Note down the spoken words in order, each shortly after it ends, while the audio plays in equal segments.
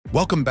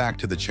Welcome back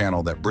to the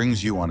channel that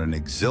brings you on an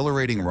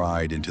exhilarating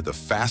ride into the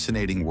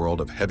fascinating world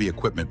of heavy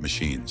equipment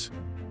machines.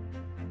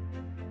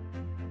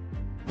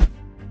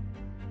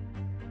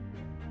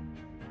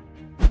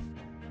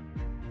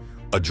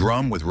 A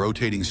drum with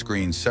rotating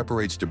screens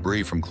separates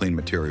debris from clean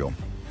material.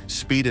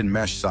 Speed and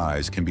mesh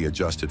size can be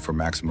adjusted for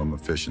maximum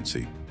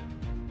efficiency.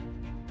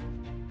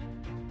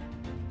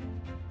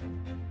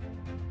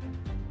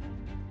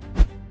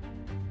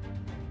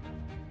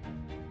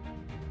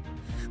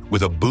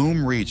 With a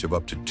boom reach of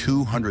up to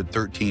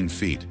 213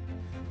 feet,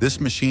 this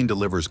machine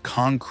delivers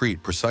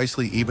concrete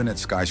precisely even at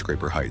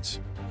skyscraper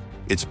heights.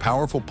 Its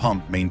powerful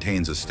pump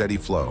maintains a steady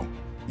flow,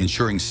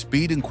 ensuring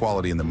speed and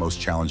quality in the most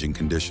challenging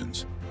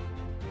conditions.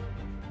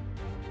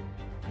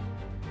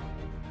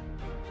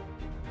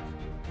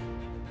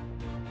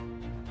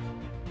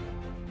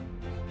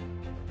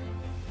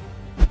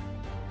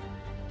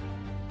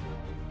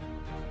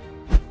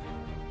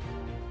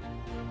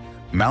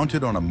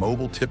 Mounted on a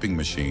mobile tipping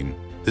machine,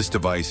 this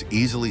device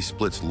easily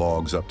splits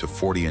logs up to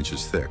 40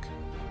 inches thick.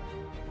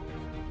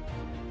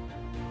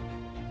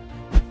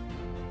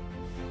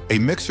 A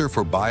mixer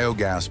for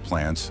biogas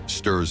plants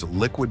stirs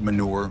liquid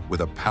manure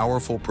with a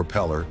powerful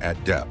propeller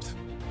at depth.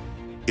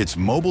 Its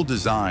mobile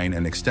design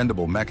and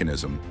extendable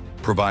mechanism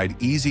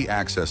provide easy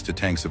access to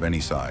tanks of any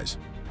size.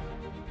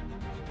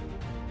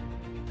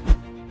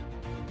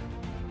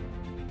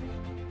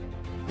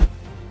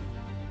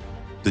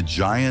 The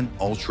giant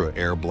Ultra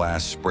Air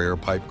Blast sprayer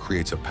pipe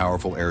creates a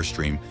powerful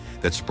airstream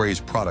that sprays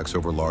products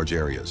over large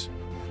areas.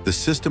 The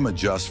system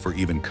adjusts for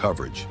even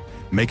coverage,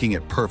 making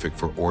it perfect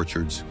for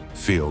orchards,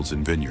 fields,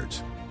 and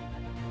vineyards.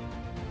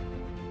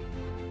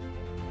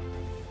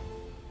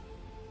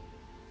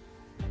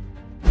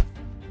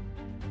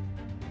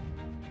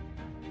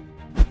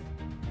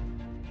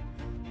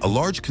 A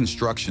large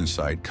construction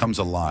site comes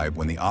alive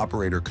when the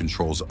operator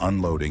controls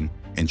unloading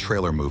and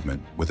trailer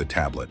movement with a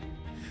tablet.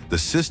 The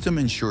system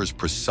ensures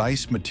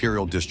precise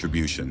material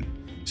distribution,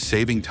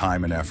 saving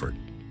time and effort.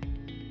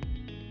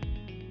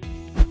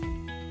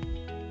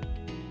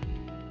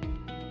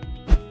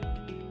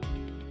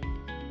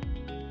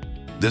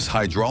 This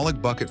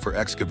hydraulic bucket for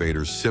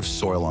excavators sifts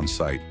soil on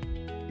site.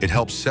 It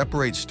helps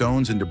separate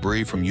stones and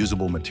debris from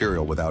usable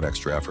material without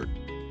extra effort,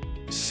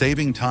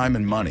 saving time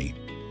and money.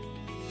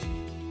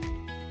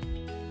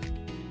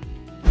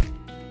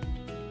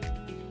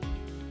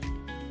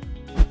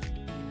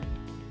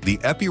 The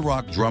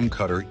Epiroc drum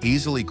cutter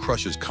easily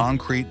crushes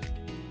concrete,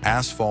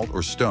 asphalt,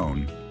 or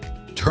stone,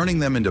 turning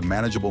them into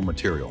manageable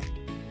material.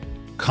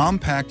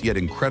 Compact yet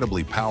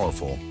incredibly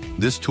powerful,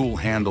 this tool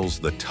handles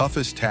the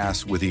toughest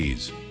tasks with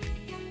ease.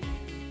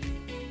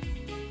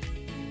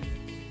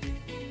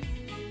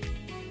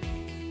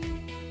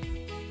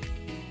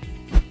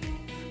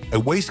 A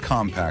waste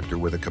compactor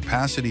with a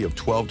capacity of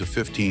 12 to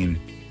 15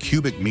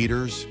 cubic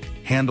meters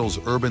handles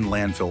urban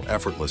landfill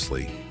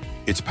effortlessly.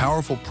 Its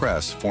powerful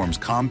press forms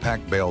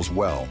compact bales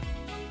well.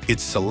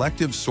 Its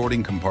selective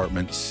sorting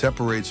compartment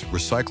separates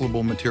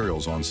recyclable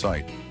materials on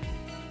site.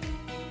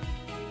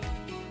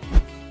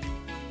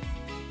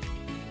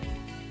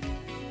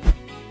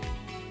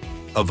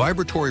 A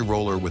vibratory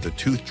roller with a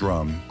toothed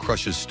drum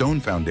crushes stone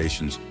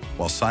foundations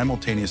while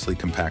simultaneously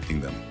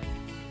compacting them.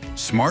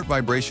 Smart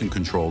vibration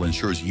control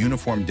ensures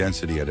uniform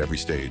density at every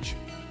stage.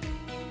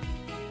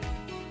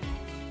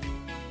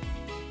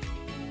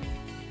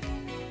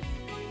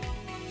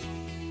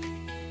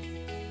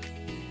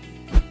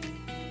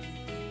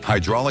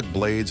 Hydraulic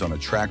blades on a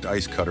tracked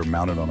ice cutter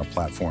mounted on a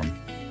platform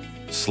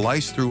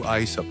slice through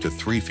ice up to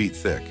 3 feet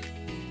thick.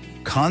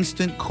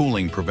 Constant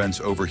cooling prevents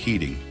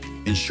overheating,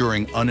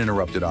 ensuring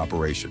uninterrupted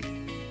operation.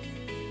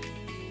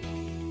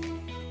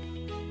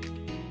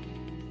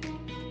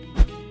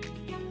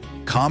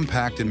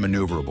 Compact and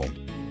maneuverable,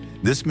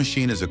 this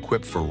machine is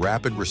equipped for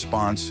rapid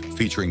response,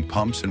 featuring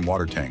pumps and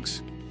water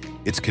tanks.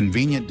 Its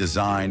convenient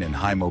design and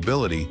high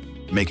mobility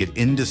make it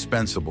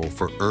indispensable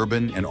for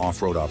urban and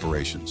off-road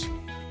operations.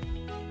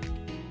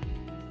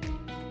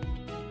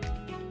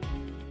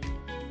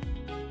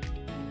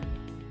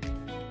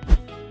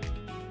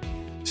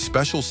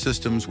 Special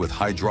systems with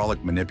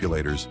hydraulic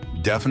manipulators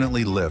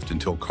definitely lift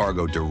until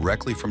cargo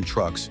directly from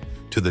trucks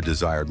to the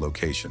desired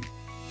location.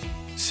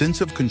 Sense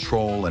of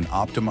control and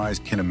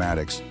optimized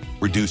kinematics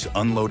reduce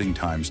unloading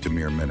times to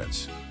mere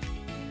minutes.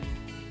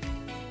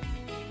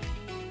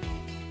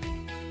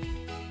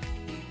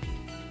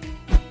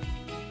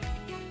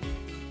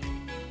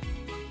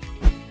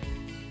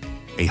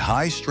 A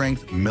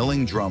high-strength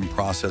milling drum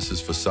processes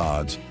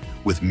facades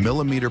with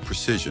millimeter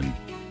precision,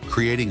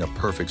 creating a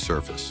perfect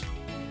surface.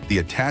 The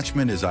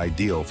attachment is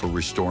ideal for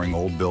restoring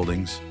old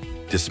buildings,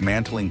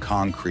 dismantling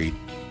concrete,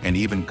 and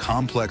even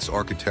complex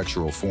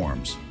architectural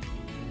forms.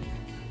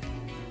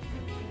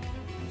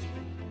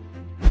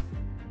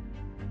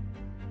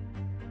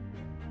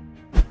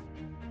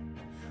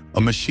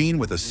 A machine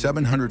with a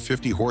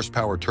 750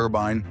 horsepower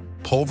turbine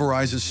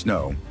pulverizes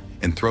snow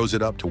and throws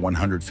it up to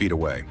 100 feet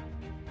away.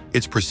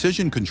 Its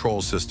precision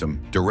control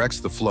system directs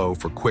the flow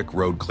for quick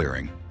road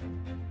clearing.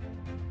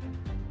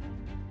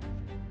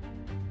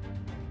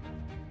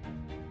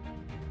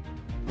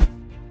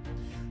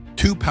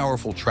 Two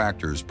powerful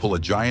tractors pull a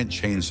giant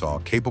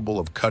chainsaw capable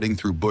of cutting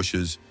through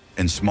bushes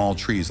and small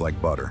trees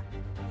like butter.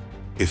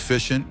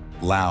 Efficient,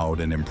 loud,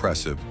 and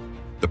impressive,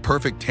 the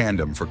perfect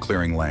tandem for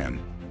clearing land.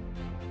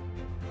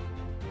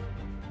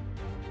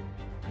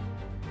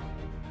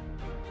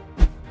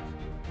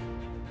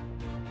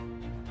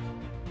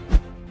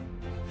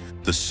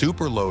 The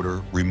super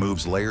loader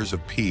removes layers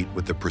of peat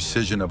with the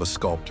precision of a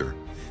sculptor,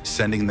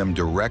 sending them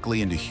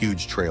directly into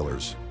huge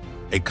trailers.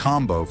 A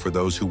combo for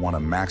those who want to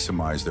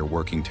maximize their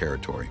working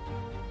territory.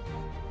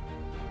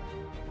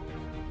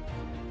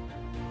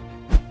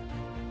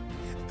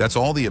 That's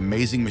all the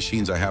amazing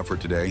machines I have for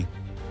today.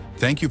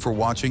 Thank you for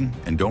watching,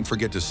 and don't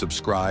forget to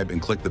subscribe and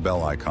click the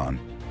bell icon.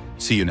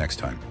 See you next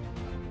time.